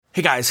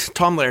Hey guys,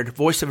 Tom Laird,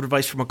 voice of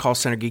advice from a call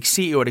center geek,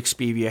 CEO at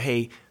Expedia.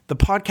 Hey, the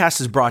podcast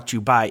is brought to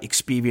you by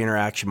Expedia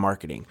Interaction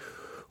Marketing.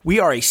 We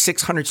are a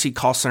 600-seat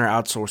call center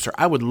outsourcer.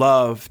 I would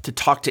love to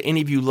talk to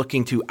any of you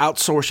looking to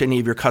outsource any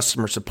of your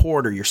customer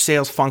support or your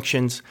sales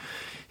functions,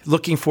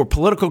 looking for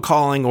political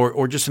calling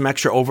or just some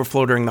extra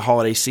overflow during the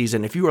holiday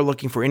season. If you are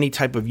looking for any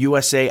type of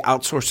USA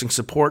outsourcing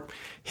support,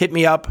 hit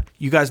me up.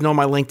 You guys know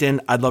my LinkedIn.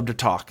 I'd love to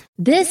talk.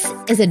 This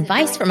is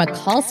Advice from a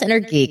Call Center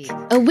Geek,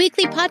 a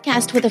weekly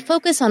podcast with a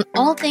focus on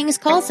all things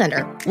call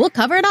center. We'll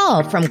cover it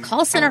all from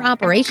call center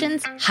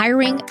operations,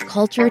 hiring,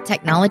 culture,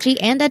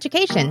 technology, and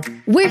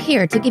education. We're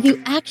here to give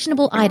you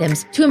actionable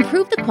items to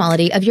improve the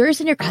quality of yours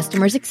and your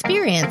customers'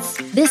 experience.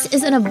 This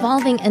is an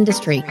evolving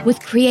industry with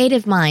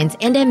creative minds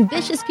and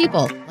ambitious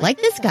people like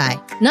this guy.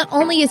 Not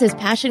only is his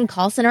passion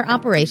call center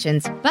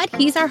operations, but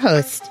he's our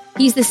host.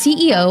 He's the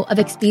CEO of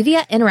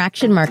Expedia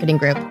Interaction Marketing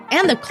Group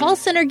and the call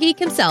center geek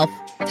himself,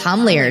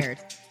 Tom Laird.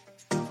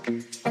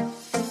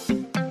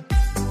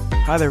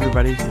 Hi there,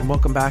 everybody, and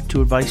welcome back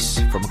to Advice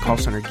from a Call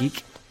Center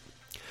Geek,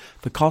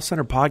 the call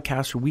center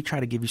podcast where we try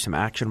to give you some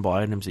actionable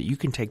items that you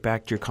can take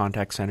back to your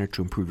contact center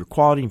to improve your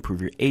quality,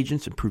 improve your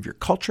agents, improve your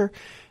culture,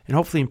 and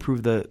hopefully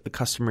improve the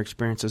customer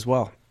experience as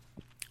well.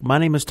 My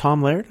name is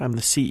Tom Laird. I'm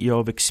the CEO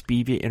of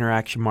Expedia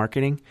Interaction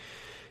Marketing.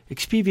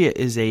 Expedia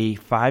is a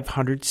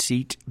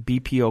 500-seat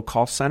BPO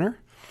call center.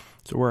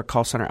 So we're a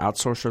call center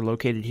outsourcer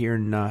located here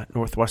in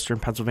northwestern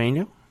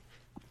Pennsylvania.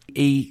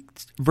 A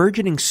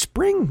burgeoning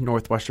spring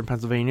northwestern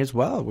Pennsylvania as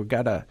well. We've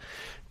got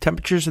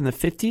temperatures in the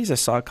 50s. I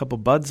saw a couple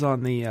buds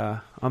on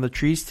the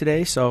trees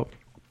today. So,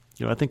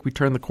 I think we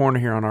turned the corner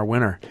here on our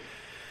winter.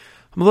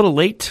 I'm a little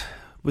late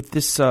with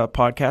this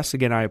podcast.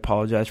 Again, I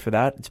apologize for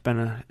that. It's been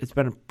a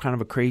kind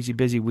of a crazy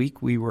busy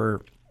week. We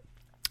were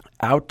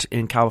out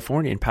in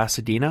California in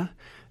Pasadena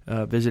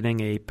visiting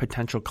a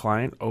potential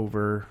client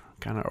over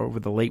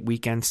the late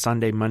weekend,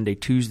 Sunday, Monday,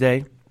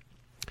 Tuesday.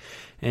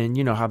 And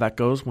you know how that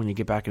goes when you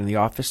get back into the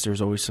office.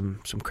 There's always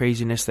some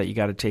craziness that you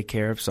got to take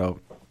care of. So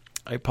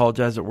I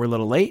apologize that we're a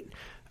little late,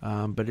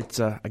 but it's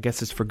I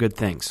guess it's for good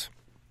things.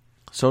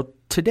 So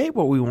today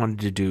what we wanted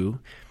to do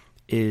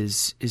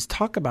is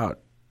talk about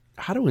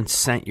how to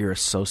incent your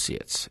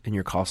associates in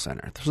your call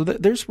center. So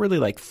there's really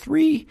like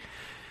three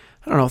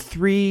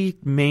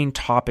main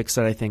topics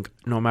that I think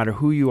no matter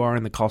who you are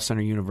in the call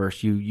center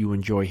universe, you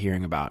enjoy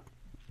hearing about.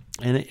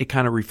 And it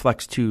kind of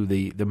reflects, too,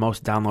 the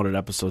most downloaded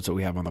episodes that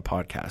we have on the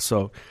podcast.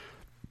 So,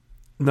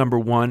 number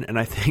one, and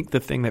I think the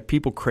thing that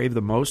people crave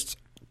the most,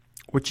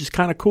 which is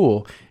kind of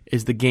cool,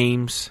 is the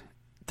games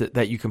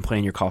that you can play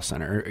in your call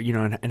center.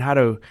 And how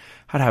to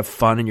have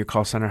fun in your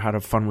call center, how to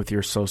have fun with your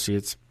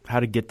associates, how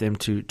to get them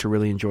to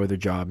really enjoy their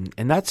job.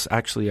 And that's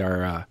actually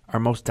our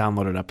most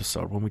downloaded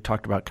episode when we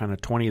talked about kind of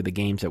 20 of the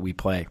games that we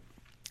play.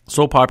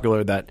 So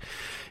popular that,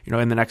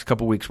 in the next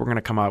couple of weeks, we're going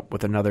to come out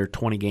with another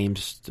 20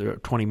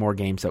 more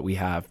games that we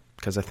have,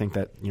 because I think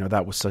that,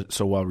 that was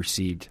so well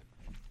received.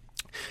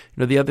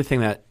 The other thing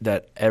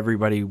that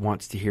everybody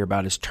wants to hear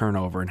about is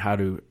turnover and how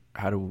to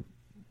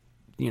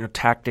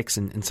tactics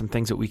and some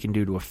things that we can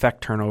do to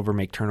affect turnover,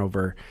 make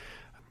turnover,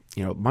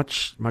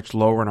 much, much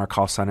lower in our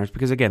call centers,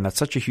 because again, that's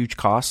such a huge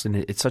cost and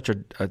it's such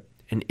an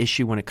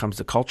issue when it comes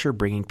to culture,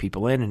 bringing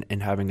people in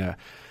and having a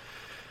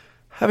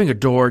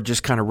door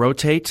just kind of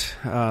rotate,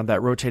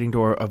 that rotating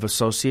door of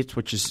associates,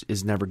 which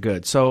is never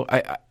good. So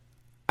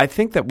I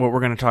think that what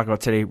we're going to talk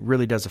about today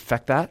really does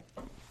affect that.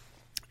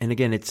 And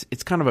again,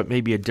 it's kind of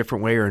maybe a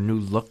different way or a new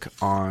look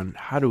on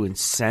how to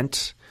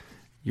incent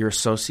your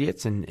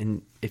associates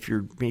and if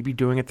you're maybe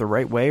doing it the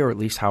right way, or at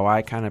least how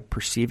I kind of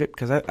perceive it,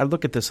 because I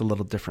look at this a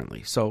little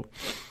differently. So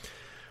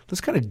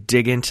let's kind of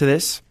dig into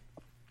this.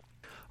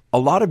 A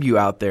lot of you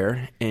out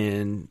there,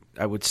 and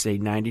I would say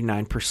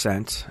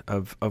 99%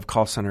 of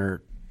call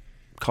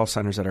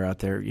centers that are out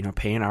there,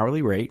 pay an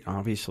hourly rate,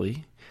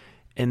 obviously,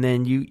 and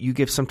then you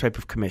give some type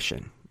of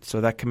commission.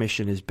 So that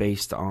commission is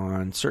based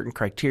on certain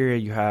criteria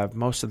you have.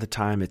 Most of the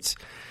time it's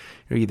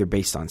either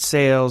based on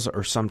sales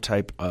or some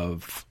type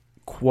of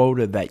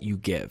quota that you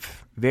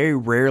give. Very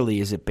rarely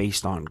is it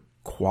based on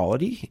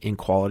quality in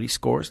quality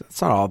scores.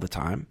 That's not all the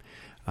time.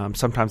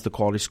 Sometimes the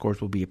quality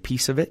scores will be a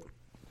piece of it.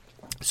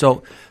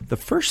 So the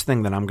first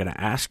thing that I'm going to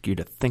ask you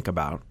to think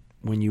about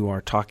when you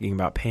are talking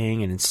about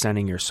paying and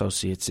incenting your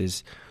associates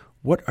is,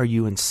 what are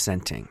you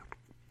incenting?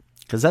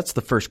 Because that's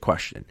the first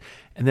question.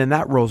 And then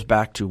that rolls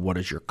back to, what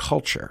is your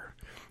culture?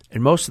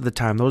 And most of the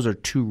time, those are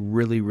two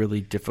really, really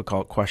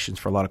difficult questions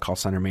for a lot of call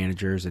center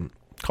managers and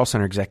call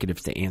center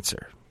executives to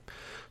answer.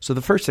 So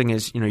the first thing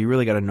is, you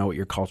really got to know what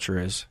your culture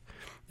is.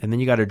 And then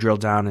you got to drill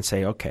down and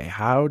say, okay,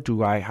 how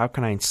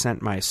can I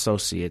incent my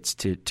associates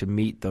to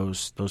meet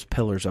those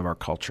pillars of our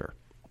culture?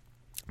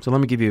 So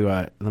let me give you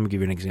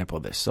an example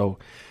of this. So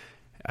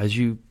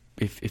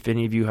if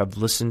any of you have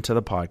listened to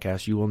the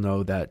podcast, you will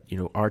know that,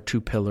 our two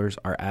pillars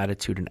are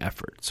attitude and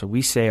effort. So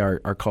we say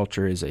our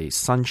culture is a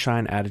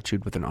sunshine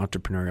attitude with an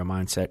entrepreneurial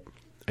mindset,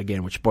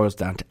 again, which boils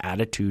down to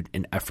attitude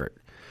and effort.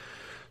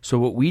 So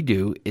what we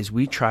do is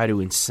we try to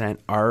incent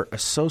our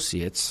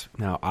associates.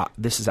 Now,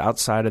 this is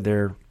outside of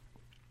their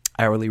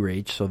hourly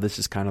wage. So this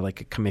is kind of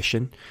like a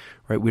commission,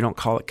 right? We don't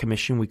call it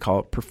commission. We call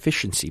it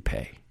proficiency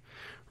pay,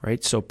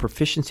 right? So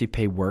proficiency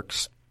pay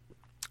works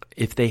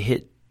if they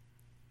hit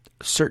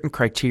certain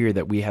criteria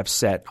that we have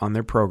set on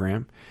their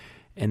program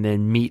and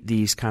then meet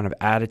these kind of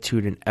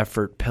attitude and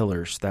effort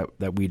pillars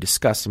that we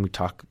discuss and we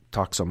talk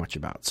so much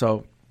about.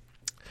 So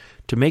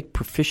to make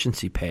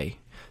proficiency pay,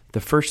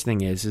 the first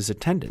thing is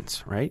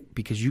attendance, right?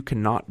 Because you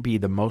cannot be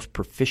the most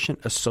proficient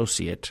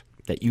associate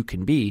that you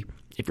can be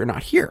if you're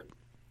not here.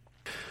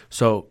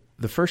 So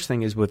the first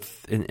thing is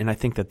and I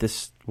think that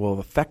this will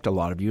affect a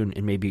lot of you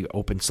and maybe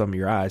open some of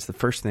your eyes. The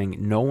first thing,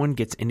 no one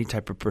gets any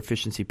type of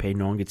proficiency pay,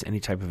 no one gets any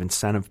type of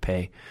incentive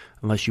pay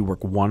unless you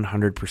work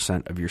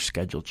 100% of your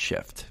scheduled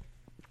shift.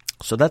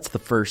 So that's the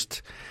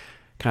first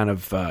kind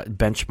of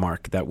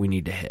benchmark that we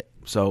need to hit.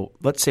 So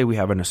let's say we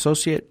have an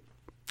associate.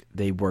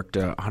 They worked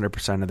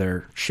 100% of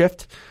their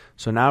shift.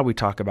 So now we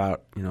talk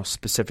about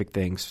specific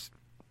things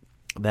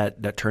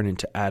that turn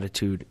into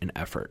attitude and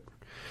effort.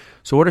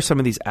 So what are some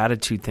of these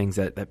attitude things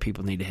that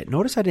people need to hit?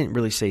 Notice I didn't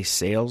really say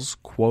sales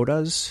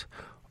quotas.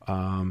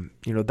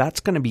 That's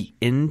going to be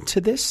into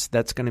this.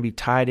 That's going to be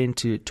tied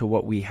into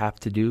what we have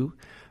to do.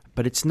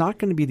 But it's not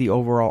going to be the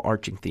overall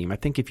arching theme. I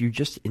think if you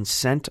just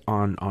incent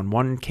on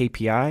one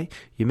KPI,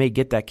 you may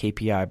get that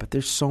KPI, but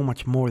there's so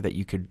much more that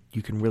you can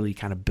really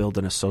kind of build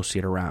an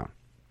associate around.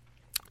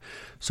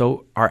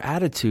 So our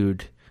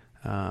attitude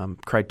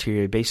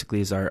criteria basically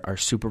is our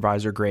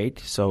supervisor grade.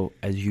 So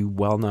as you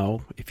well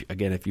know, if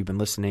you've been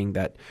listening,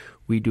 that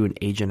we do an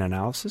agent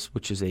analysis,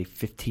 which is a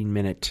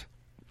 15-minute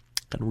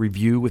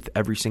review with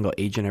every single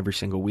agent every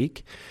single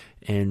week.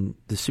 And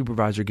the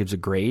supervisor gives a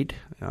grade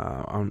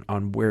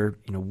on where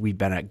we've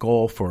been at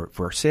goal for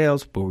our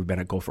sales, where we've been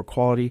at goal for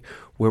quality,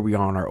 where we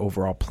are on our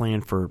overall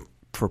plan for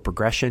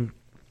progression.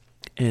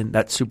 And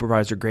that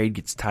supervisor grade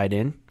gets tied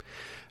in.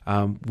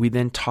 We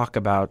then talk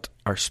about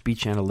our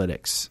speech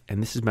analytics,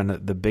 and this has been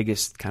the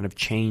biggest kind of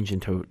change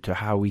into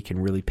how we can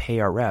really pay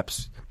our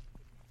reps,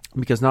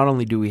 because not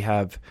only do we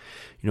have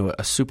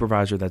a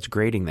supervisor that's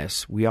grading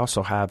this, we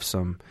also have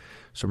some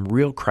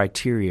real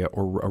criteria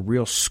or a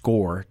real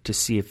score to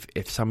see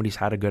if somebody's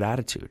had a good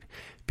attitude,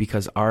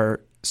 because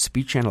our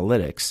speech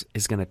analytics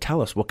is going to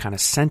tell us what kind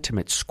of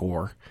sentiment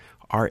score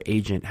our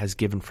agent has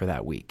given for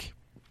that week.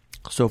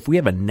 So if we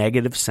have a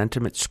negative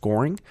sentiment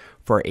scoring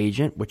for our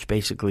agent, which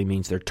basically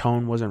means their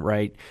tone wasn't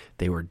right,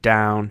 they were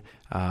down,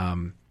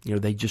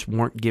 they just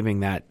weren't giving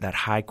that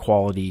high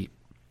quality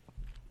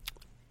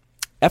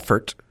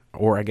effort,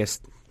 or I guess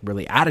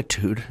really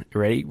attitude,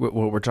 right? What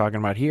we're talking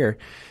about here,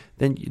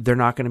 then they're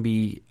not going to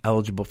be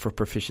eligible for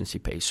proficiency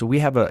pay. So we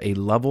have a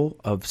level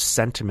of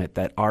sentiment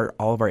that all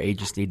of our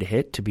agents need to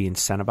hit to be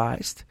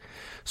incentivized.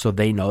 So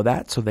they know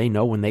that. So they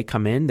know when they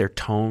come in, their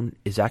tone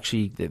is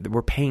actually,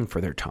 we're paying for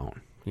their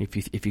tone.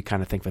 If you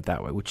kind of think of it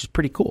that way, which is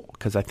pretty cool,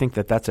 because I think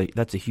that's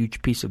a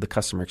huge piece of the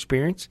customer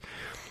experience.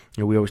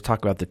 We always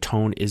talk about the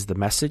tone is the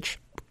message,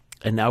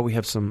 and now we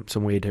have some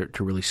way to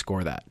really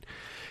score that.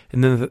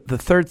 And then the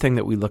third thing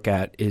that we look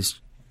at is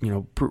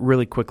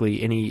really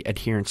quickly any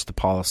adherence to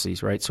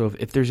policies, right? So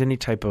if there's any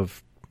type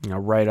of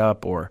write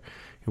up, or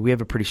we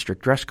have a pretty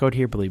strict dress code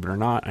here, believe it or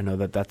not. I know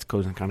that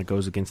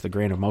goes against the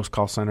grain of most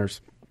call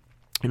centers.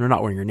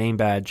 Not wearing your name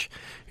badge,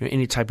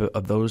 any type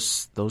of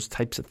those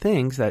types of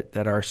things that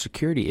are a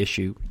security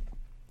issue,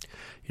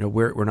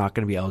 we're not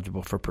going to be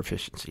eligible for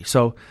proficiency.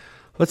 So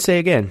let's say,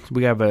 again,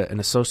 we have an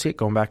associate,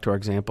 going back to our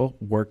example,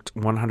 worked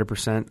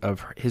 100%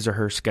 of his or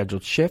her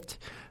scheduled shift.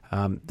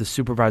 The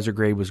supervisor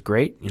grade was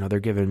great. They're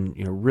given,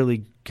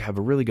 really have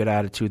a really good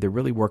attitude. They're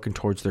really working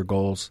towards their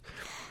goals.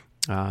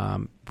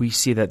 We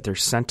see that their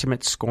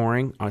sentiment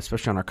scoring,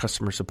 especially on our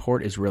customer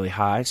support, is really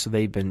high. So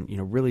they've been,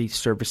 really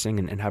servicing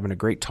and having a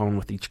great tone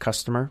with each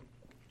customer.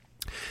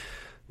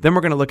 Then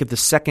we're going to look at the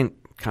second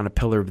kind of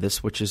pillar of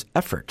this, which is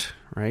effort,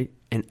 right?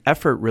 And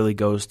effort really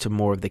goes to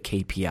more of the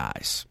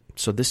KPIs.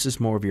 So this is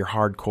more of your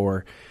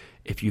hardcore.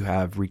 If you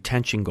have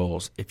retention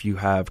goals, if you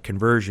have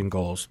conversion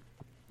goals,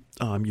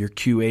 your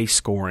QA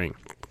scoring,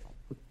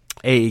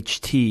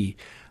 AHT,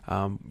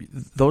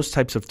 those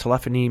types of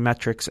telephony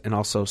metrics, and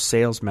also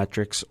sales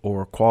metrics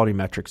or quality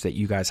metrics that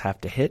you guys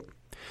have to hit.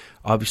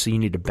 Obviously, you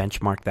need to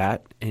benchmark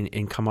that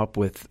and come up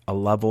with a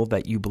level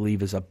that you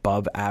believe is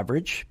above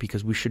average,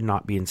 because we should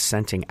not be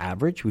incenting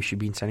average. We should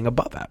be incenting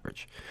above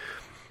average.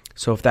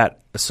 So if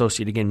that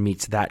associate, again,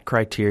 meets that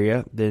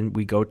criteria, then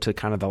we go to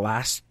kind of the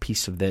last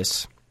piece of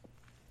this,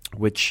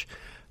 which,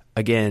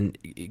 again,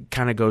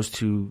 kind of goes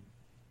to,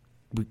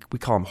 we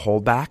call them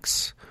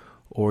holdbacks,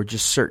 or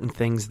just certain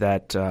things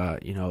that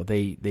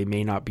they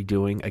may not be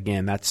doing.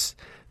 Again, that's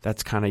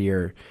kind of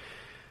your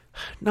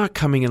not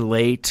coming in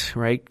late,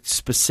 right,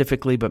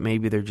 specifically, but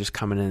maybe they're just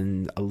coming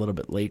in a little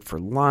bit late for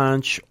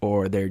lunch,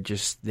 or they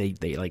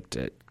like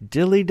to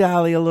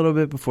dilly-dally a little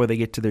bit before they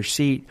get to their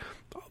seat.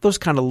 All those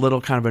kind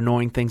of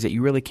annoying things that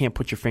you really can't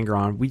put your finger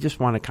on. We just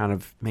want to kind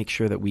of make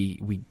sure that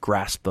we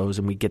grasp those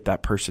and we get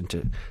that person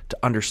to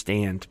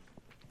understand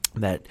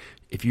that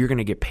if you're going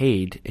to get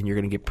paid and you're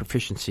going to get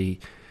proficiency,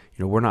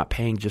 we're not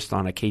paying just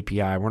on a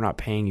KPI. We're not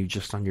paying you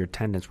just on your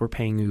attendance. We're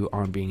paying you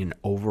on being an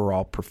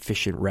overall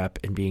proficient rep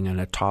and being in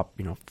a top,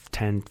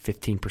 10,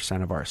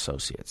 15% of our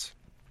associates.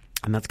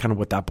 And that's kind of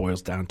what that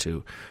boils down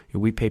to.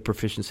 We pay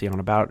proficiency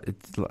on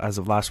as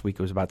of last week,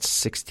 it was about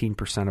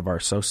 16% of our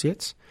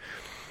associates.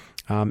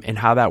 And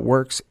how that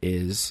works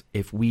is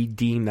if we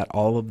deem that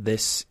all of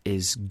this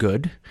is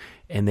good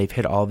and they've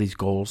hit all these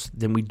goals,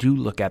 then we do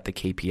look at the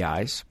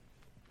KPIs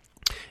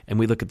and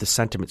we look at the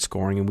sentiment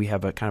scoring, and we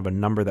have a kind of a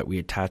number that we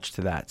attach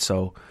to that.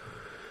 So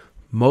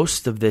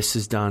most of this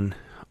is done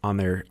on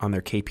their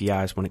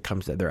KPIs when it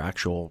comes to their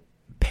actual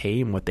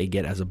pay and what they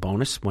get as a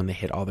bonus when they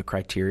hit all the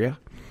criteria.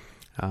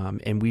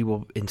 And we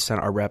will incent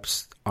our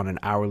reps on an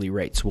hourly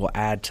rate. So we'll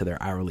add to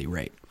their hourly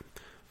rate.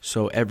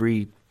 So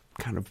every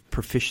kind of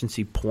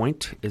proficiency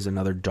point is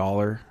another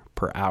 $1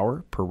 per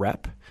hour per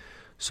rep.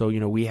 So,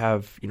 we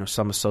have,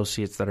 some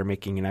associates that are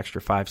making an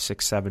extra $5,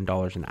 $6,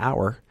 $7 an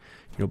hour,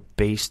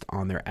 based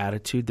on their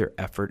attitude, their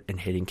effort, and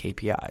hitting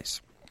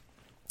KPIs.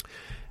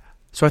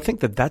 So I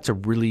think that that's a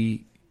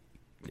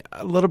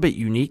little bit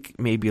unique,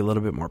 maybe a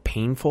little bit more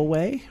painful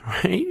way,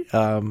 right,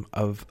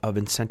 of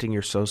incenting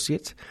your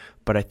associates.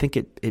 But I think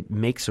it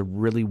makes a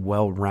really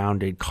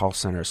well-rounded call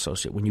center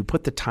associate. When you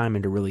put the time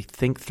in to really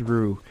think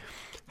through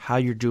how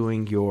you're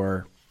doing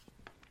your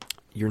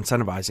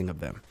incentivizing of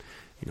them,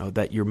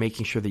 that you're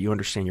making sure that you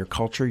understand your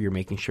culture, you're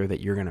making sure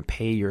that you're going to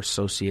pay your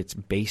associates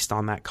based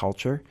on that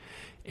culture,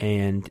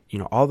 and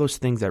all those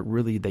things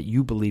that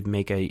you believe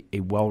make a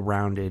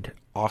well-rounded,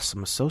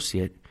 awesome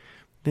associate.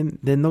 Then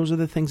those are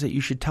the things that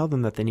you should tell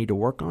them that they need to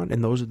work on,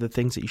 and those are the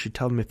things that you should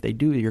tell them if they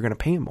do, you're going to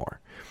pay them more,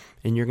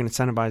 and you're going to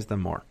incentivize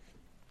them more.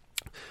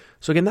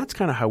 So again, that's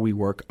kind of how we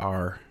work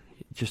our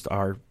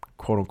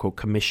quote-unquote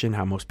commission,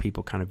 how most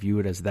people kind of view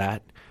it as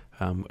that.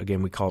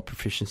 Again, we call it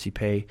proficiency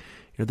pay.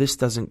 This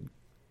doesn't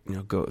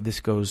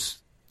this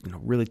goes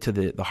really to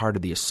the heart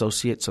of the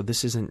associate. So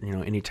this isn't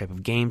any type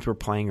of games we're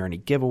playing or any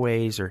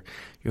giveaways or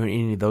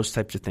any of those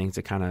types of things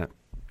that kind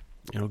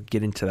of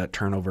get into that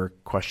turnover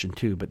question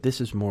too. But this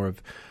is more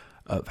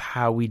of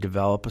how we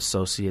develop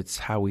associates,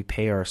 how we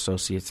pay our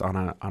associates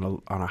on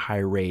a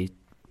higher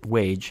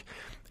wage,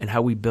 and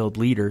how we build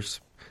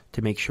leaders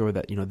to make sure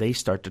that they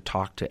start to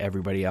talk to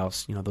everybody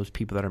else, those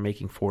people that are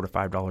making $4 to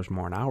 $5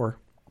 more an hour,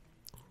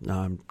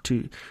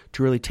 to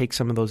really take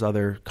some of those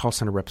other call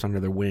center reps under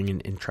their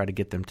wing and try to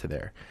get them to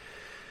there.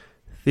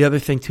 The other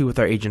thing too with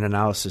our agent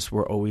analysis,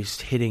 we're always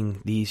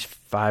hitting these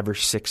 5 or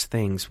 6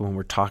 things when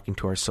we're talking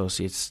to our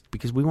associates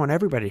because we want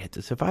everybody to hit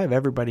this. If I have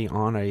everybody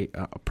on a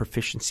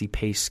proficiency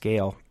pay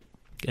scale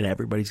and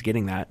everybody's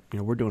getting that,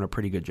 we're doing a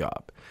pretty good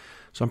job.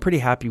 So I'm pretty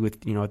happy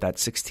with, that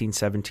 16,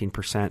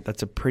 17%.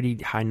 That's a pretty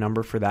high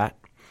number for that,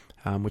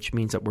 which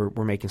means that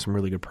we're making some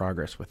really good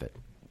progress with it.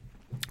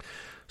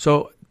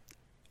 So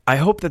I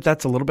hope that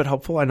that's a little bit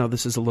helpful. I know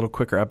this is a little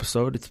quicker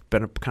episode. It's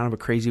been kind of a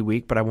crazy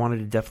week, but I wanted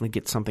to definitely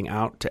get something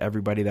out to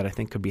everybody that I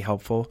think could be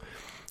helpful.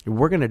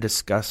 We're going to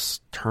discuss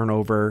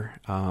turnover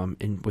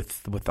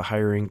with the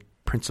hiring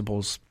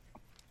principles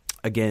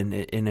again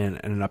in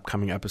an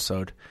upcoming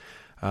episode.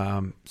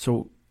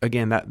 So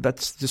again,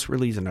 that's just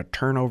really isn't a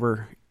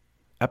turnover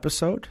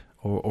episode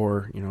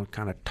or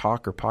kind of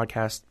talk or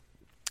podcast.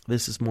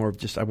 This is more of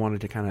just I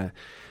wanted to kind of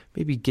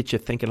maybe get you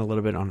thinking a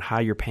little bit on how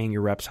you're paying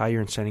your reps, how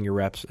you're incenting your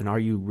reps, and are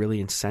you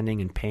really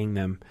incenting and paying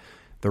them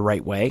the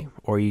right way,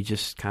 or are you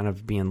just kind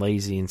of being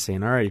lazy and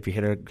saying, all right, if you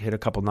hit a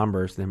couple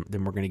numbers, then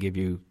we're going to give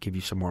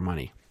you some more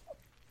money.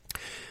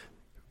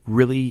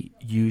 Really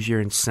use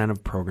your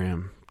incentive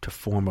program to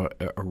form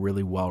a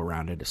really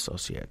well-rounded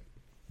associate.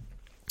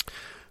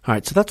 All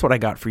right, so that's what I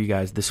got for you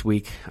guys this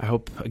week. I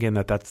hope, again,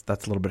 that's a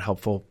little bit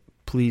helpful.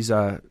 Please,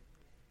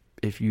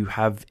 if you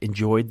have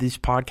enjoyed these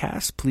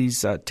podcasts,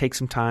 please take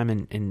some time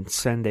and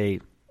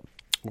send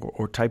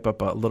or type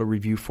up a little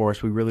review for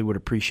us. We really would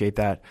appreciate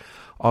that.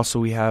 Also,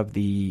 we have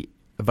the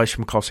Advice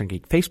from a Call Center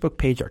Geek Facebook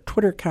page, our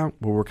Twitter account,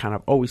 where we're kind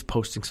of always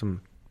posting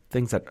some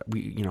things that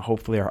we,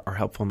 hopefully are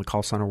helpful in the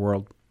call center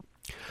world.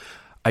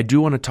 I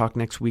do want to talk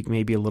next week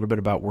maybe a little bit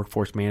about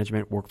workforce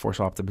management, workforce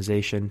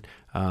optimization,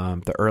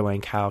 the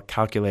Erlang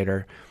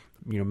calculator,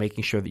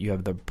 making sure that you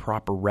have the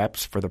proper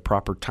reps for the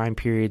proper time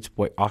periods,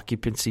 what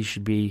occupancy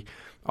should be,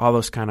 all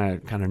those kind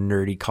of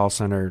nerdy call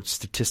center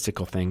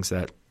statistical things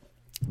that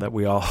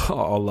we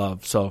all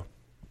love. So,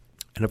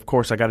 and of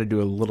course, I got to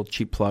do a little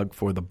cheap plug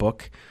for the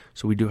book.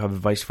 So we do have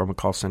Advice from a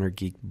Call Center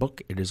Geek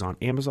book. It is on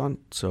Amazon.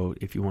 So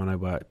if you want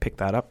to pick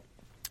that up,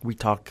 we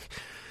talk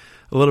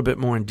a little bit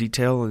more in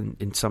detail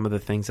in some of the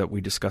things that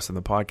we discuss in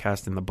the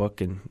podcast in the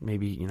book, and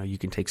maybe you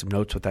can take some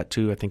notes with that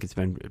too. I think it's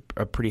been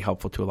pretty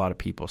helpful to a lot of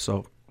people.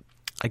 So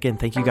again,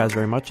 thank you guys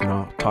very much, and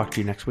I'll talk to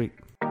you next week.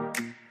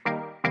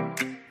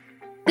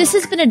 This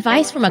has been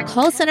Advice from a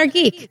Call Center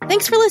Geek.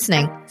 Thanks for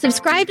listening.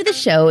 Subscribe to the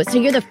show so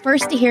you're the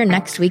first to hear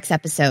next week's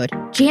episode.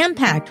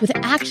 Jam-packed with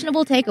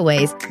actionable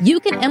takeaways you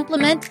can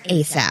implement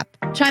ASAP.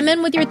 Chime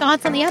in with your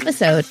thoughts on the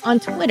episode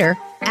on Twitter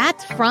at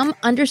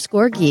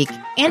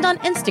from_geek and on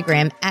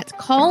Instagram at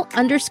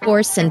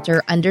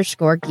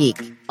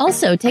call_center_geek.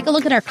 Also, take a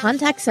look at our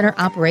contact center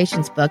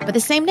operations book by the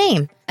same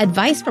name,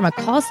 Advice from a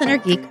Call Center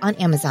Geek on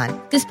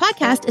Amazon. This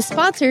podcast is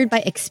sponsored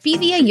by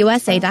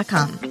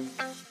ExpediaUSA.com.